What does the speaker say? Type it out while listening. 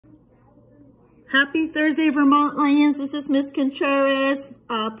Happy Thursday, Vermont Lions. This is Miss Chavez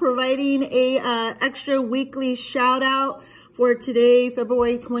providing a extra weekly shout out for today,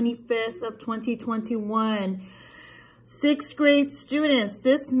 February 25th of 2021. Sixth grade students,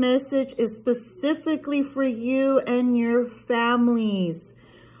 this message is specifically for you and your families.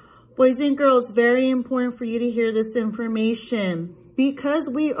 Boys and girls, very important for you to hear this information. Because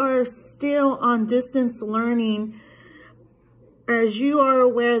we are still on distance learning, as you are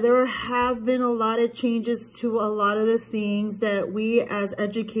aware, there have been a lot of changes to a lot of the things that we as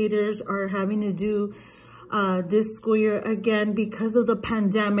educators are having to do this school year, again, because of the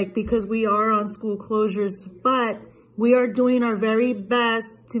pandemic, because we are on school closures. But we are doing our very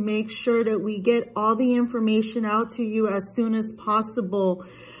best to make sure that we get all the information out to you as soon as possible.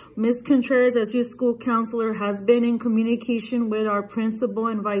 Ms. Contreras, as your school counselor, has been in communication with our principal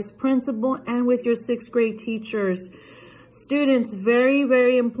and vice principal and with your sixth grade teachers. Students, very,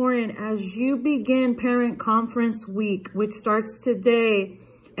 very important, as you begin parent conference week, which starts today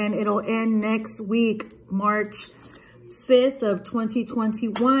and it'll end next week, March 5th of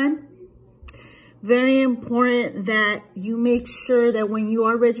 2021. Very important that you make sure that when you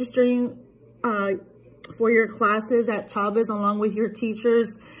are registering for your classes at Chavez along with your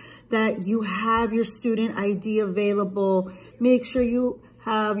teachers, that you have your student ID available. Make sure you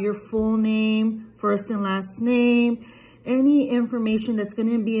have your full name, first and last name, any information that's going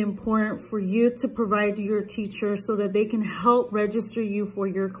to be important for you to provide to your teacher so that they can help register you for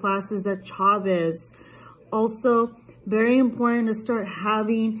your classes at Chavez. Also, very important to start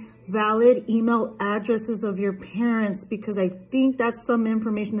having valid email addresses of your parents, because I think that's some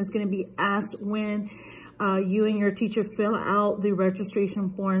information that's going to be asked when you and your teacher fill out the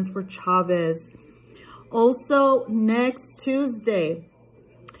registration forms for Chavez. Also, next Tuesday,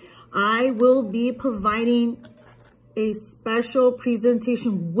 I will be providing a special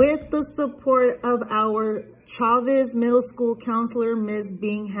presentation with the support of our Chavez Middle School counselor, Ms.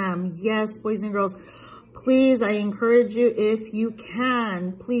 Bingham. Yes, boys and girls, please, I encourage you, if you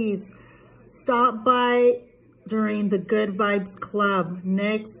can, please stop by during the Good Vibes Club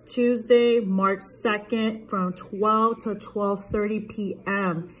next Tuesday, March 2nd from 12 to 12:30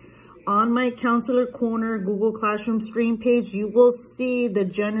 p.m. On my Counselor Corner Google Classroom screen page, you will see the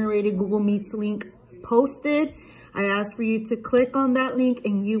generated Google Meets link posted. I ask for you to click on that link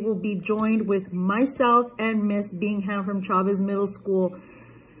and you will be joined with myself and Miss Bingham from Chavez Middle School.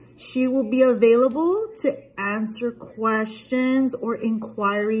 She will be available to answer questions or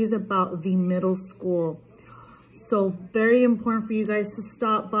inquiries about the middle school. So very important for you guys to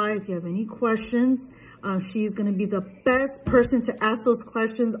stop by if you have any questions. She's going to be the best person to ask those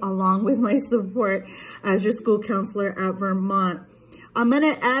questions along with my support as your school counselor at Vermont. I'm going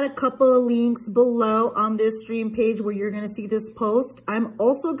to add a couple of links below on this stream page where you're going to see this post. I'm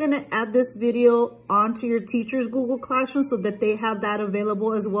also going to add this video onto your teacher's Google Classroom so that they have that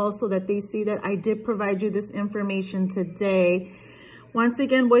available as well, so that they see that I did provide you this information today. Once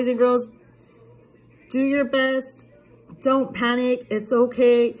again, boys and girls, do your best. Don't panic. It's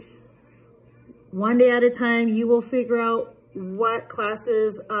okay. One day at a time, you will figure out what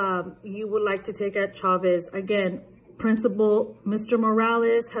classes you would like to take at Chavez. Again, Principal Mr.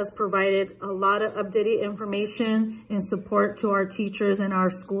 Morales has provided a lot of updated information and support to our teachers and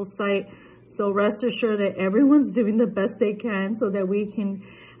our school site. So rest assured that everyone's doing the best they can so that we can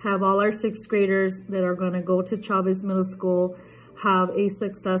have all our sixth graders that are going to go to Chavez Middle School have a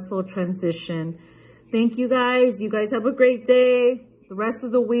successful transition. Thank you guys. You guys have a great day. The rest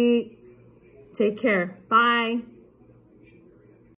of the week. Take care. Bye.